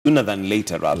sooner than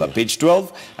later, rather. Yeah. Page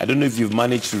 12, I don't know if you've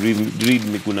managed to read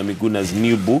Miguna Miguna's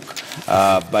new book,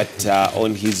 but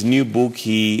on his new book,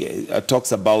 he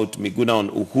talks about Miguna on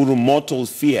Uhuru mortal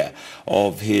fear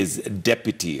of his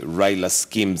deputy, Raila's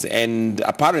schemes. And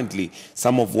apparently,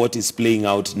 some of what is playing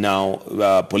out now,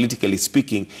 politically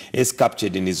speaking, is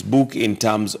captured in his book in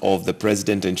terms of the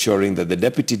president ensuring that the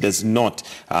deputy does not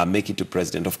make it to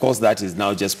president. Of course, that is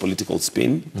now just political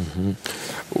spin.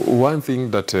 Mm-hmm. One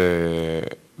thing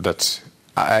that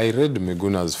I read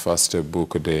Miguna's first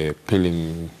book, The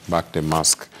Peeling Back the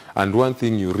Mask, and one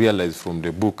thing you realize from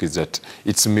the book is that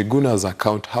it's Miguna's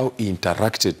account how he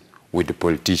interacted with the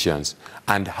politicians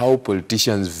and how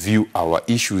politicians view our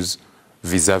issues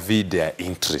vis-a-vis their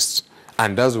interests.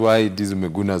 And that's why this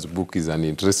Miguna's book is an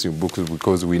interesting book,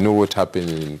 because we know what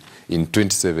happened in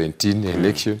 2017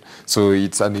 election. So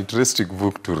it's an interesting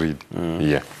book to read.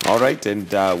 Yeah. All right, and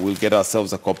we'll get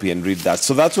ourselves a copy and read that.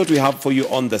 So that's what we have for you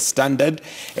on The Standard.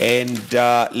 And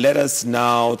let us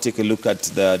now take a look at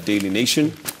the Daily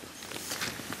Nation.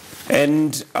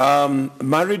 And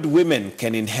married women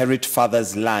can inherit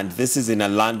father's land. This is in a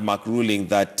landmark ruling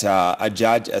that a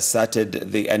judge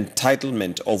asserted the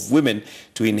entitlement of women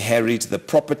to inherit the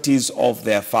properties of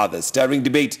their fathers. Stirring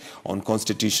debate on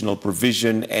constitutional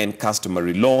provision and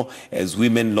customary law as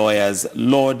women lawyers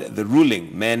laud the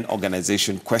ruling. Men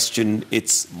organization question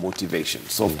its motivation.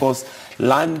 So, of course,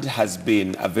 land has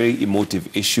been a very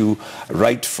emotive issue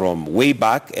right from way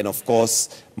back, and of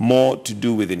course, more to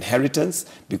do with inheritance,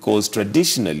 because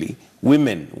traditionally,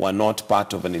 women were not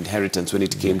part of an inheritance when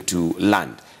it came to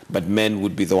land, but men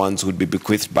would be the ones who would be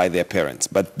bequeathed by their parents.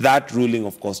 But that ruling,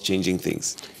 of course, changing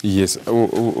things. Yes.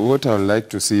 What I would like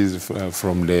to see is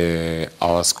from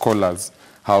our scholars,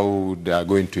 how they are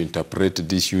going to interpret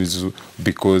these issues,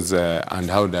 because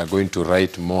and how they are going to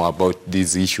write more about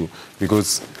this issue.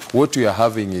 Because what we are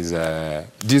having is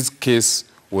this case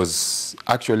was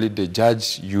actually the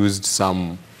judge used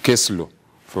some case law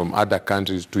from other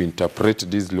countries to interpret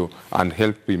this law and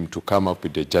help him to come up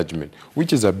with a judgment,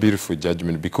 which is a beautiful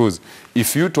judgment. Because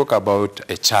if you talk about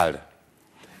a child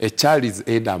is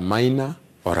either minor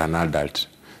or an adult.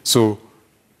 So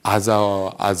as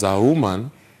a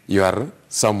woman, you are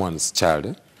someone's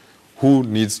child who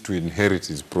needs to inherit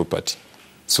his property.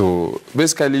 So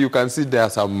basically, you can see there are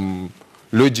some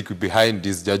logic behind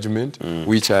this judgment,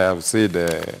 which I have said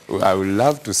I would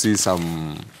love to see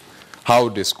how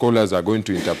the scholars are going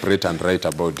to interpret and write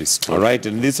about this story. All right,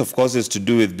 and this, of course, is to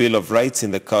do with Bill of Rights in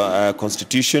the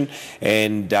Constitution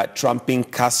and trumping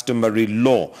customary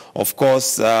law. Of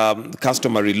course,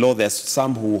 customary law, there's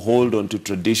some who hold on to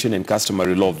tradition and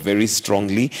customary law very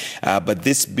strongly, but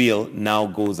this bill now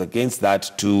goes against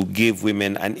that to give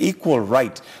women an equal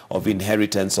right of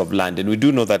inheritance of land. And we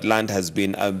do know that land has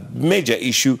been a major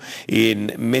issue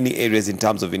in many areas in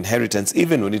terms of inheritance,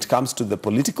 even when it comes to the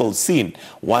political scene.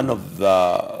 One of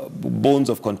the bones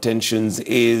of contentions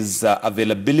is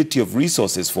availability of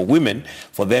resources for women,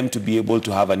 for them to be able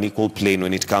to have an equal plane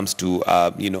when it comes to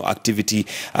activity,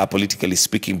 politically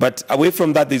speaking. But away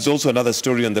from that, there's also another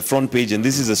story on the front page, and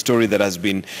this is a story that has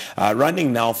been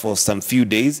running now for some few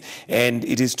days, and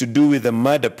it is to do with the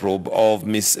murder probe of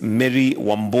Miss Mary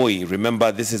Wamboi.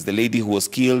 Remember, this is the lady who was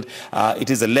killed. It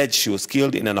is alleged she was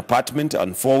killed in an apartment,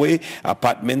 on four-way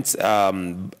apartments,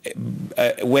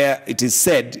 where it is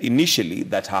said initially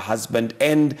that her husband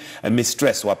and a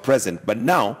mistress were present. But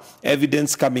now,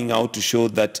 evidence coming out to show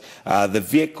that the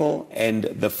vehicle and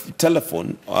the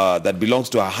telephone that belongs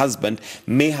to her husband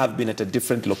may have been at a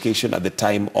different location at the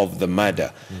time of the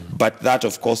murder. But that,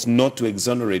 of course, not to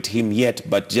exonerate him yet,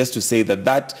 but just to say that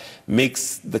that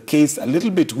makes the case a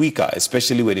little bit weaker,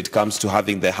 especially when it comes to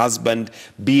having the husband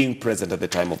being present at the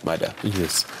time of murder.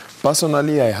 Yes.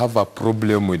 Personally, I have a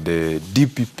problem with the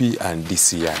DPP and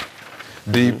DCI.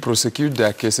 They prosecute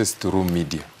their cases through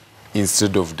media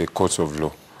instead of the courts of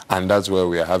law. And that's where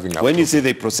we are having a problem. When you say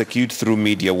they prosecute through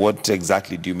media, what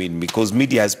exactly do you mean? Because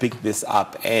media has picked this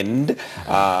up and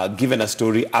given a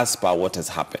story as per what has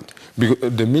happened.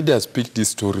 Because the media has picked this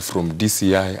story from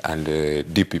DCI and the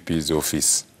DPP's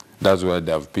office. That's why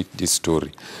they have picked this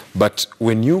story. But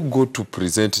when you go to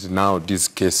present now this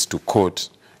case to court,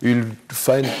 you'll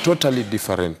find totally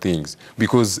different things.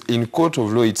 Because in court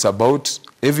of law, it's about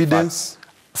evidence,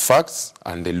 facts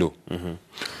and the law.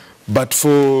 But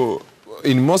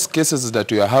in most cases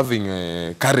that we are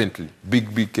having currently,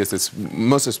 big cases,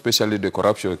 most especially the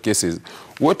corruption cases,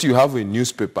 what you have in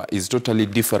newspaper is totally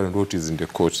different what is in the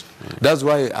court. That's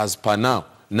why, as per now,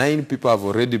 9 people have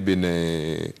already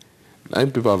been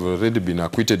 9 people have already been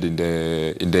acquitted in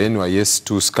the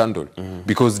NYS2 scandal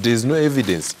because there's no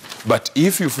evidence. But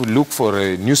if you look for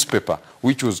a newspaper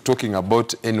which was talking about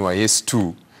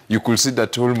NYS2, you could see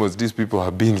that almost these people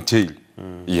are being jailed.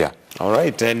 Yeah. All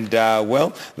right, and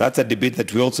well, that's a debate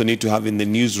that we also need to have in the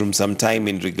newsroom sometime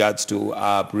in regards to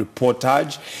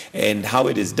reportage and how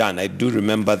it is done. I do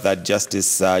remember that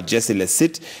Justice Jessie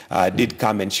Lesit did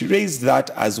come, and she raised that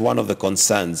as one of the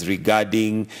concerns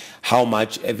regarding how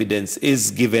much evidence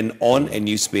is given on a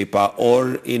newspaper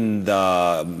or in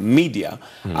the media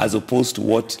as opposed to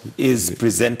what is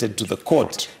presented to the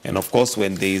court. And of course,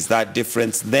 when there is that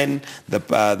difference, then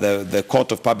the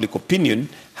court of public opinion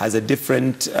has a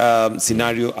different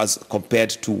scenario as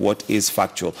compared to what is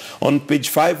factual. On page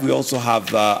 5, we also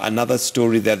have another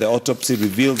story there. The autopsy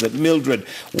reveals that Mildred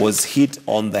was hit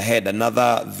on the head.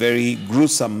 Another very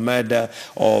gruesome murder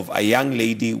of a young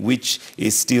lady, which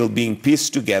is still being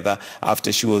pieced together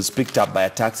after she was picked up by a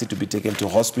taxi to be taken to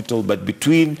hospital. But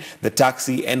between the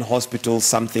taxi and hospital,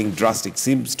 something drastic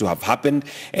seems to have happened.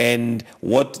 And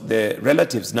what the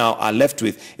relatives now are left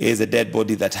with is a dead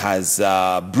body that has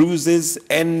bruises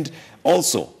and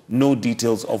also no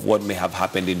details of what may have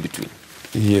happened in between.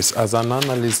 Yes, as an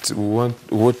analyst,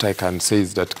 what I can say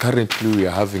is that currently we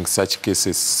are having such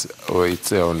cases, or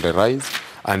it's on the rise,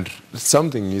 and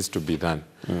something needs to be done.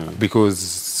 Because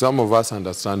some of us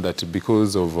understand that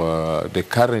because of the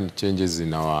current changes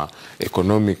in our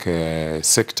economic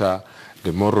sector,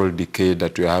 the moral decay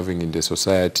that we are having in the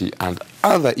society, and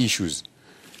other issues,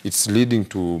 it's leading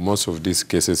to most of these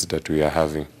cases that we are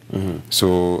having.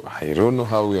 So I don't know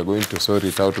how we are going to sort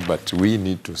it out, but we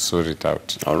need to sort it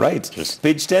out. All right. Yes.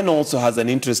 Page 10 also has an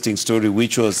interesting story,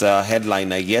 which was a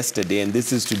headliner yesterday, and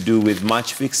this is to do with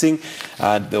match fixing.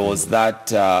 There was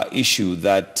that issue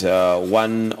that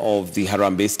one of the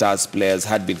Harambee Stars players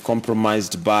had been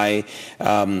compromised by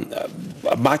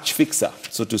a match fixer,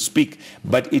 so to speak.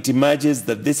 But it emerges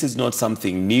that this is not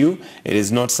something new. It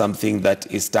is not something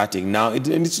that is starting now. And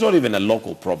it's not even a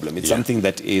local problem. It's something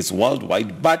that is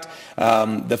worldwide. But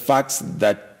the facts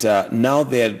that now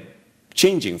they're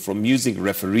changing from using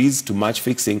referees to match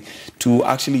fixing to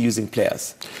actually using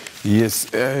players.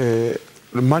 Yes,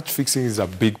 match fixing is a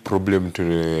big problem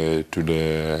to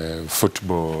the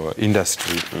football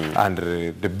industry, and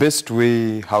the best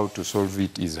way how to solve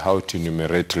it is how to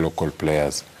enumerate local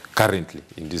players currently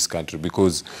in this country,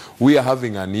 because we are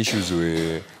having an issues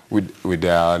with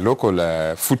our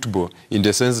local football, in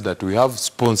the sense that we have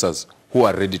sponsors who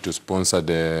are ready to sponsor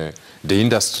the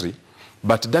industry,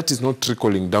 but that is not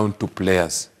trickling down to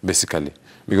players, basically.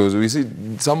 Because we see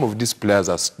some of these players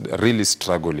are really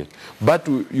struggling. But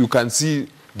you can see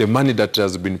the money that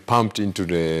has been pumped into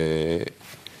the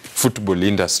football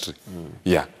industry.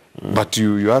 Yeah. But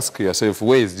you ask yourself,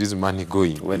 where is this money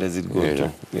going? Where does it go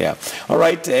to? Yeah. All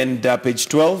right, and page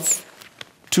 12.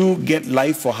 2 get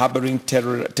life for harboring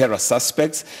terror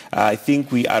suspects. I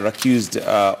think we are accused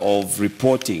of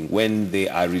reporting when they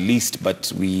are released,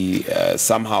 but we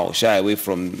somehow shy away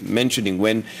from mentioning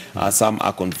when some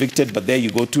are convicted. But there you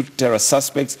go, 2 terror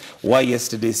suspects were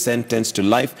yesterday sentenced to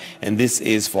life, and this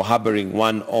is for harboring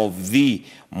one of the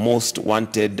most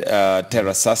wanted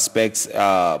terror suspects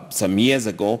some years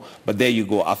ago. But there you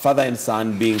go, a father and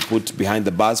son being put behind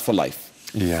the bars for life.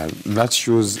 Yeah, that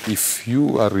shows if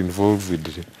you are involved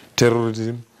with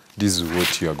terrorism, this is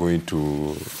what you are going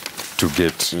to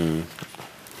get.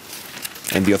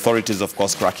 And the authorities, of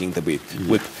course, cracking the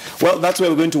whip. Well, that's where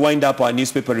we're going to wind up our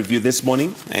newspaper review this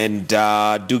morning. And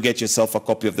do get yourself a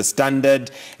copy of the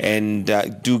Standard, and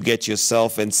do get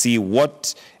yourself and see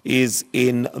what is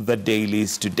in the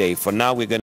dailies today. For now, we're going to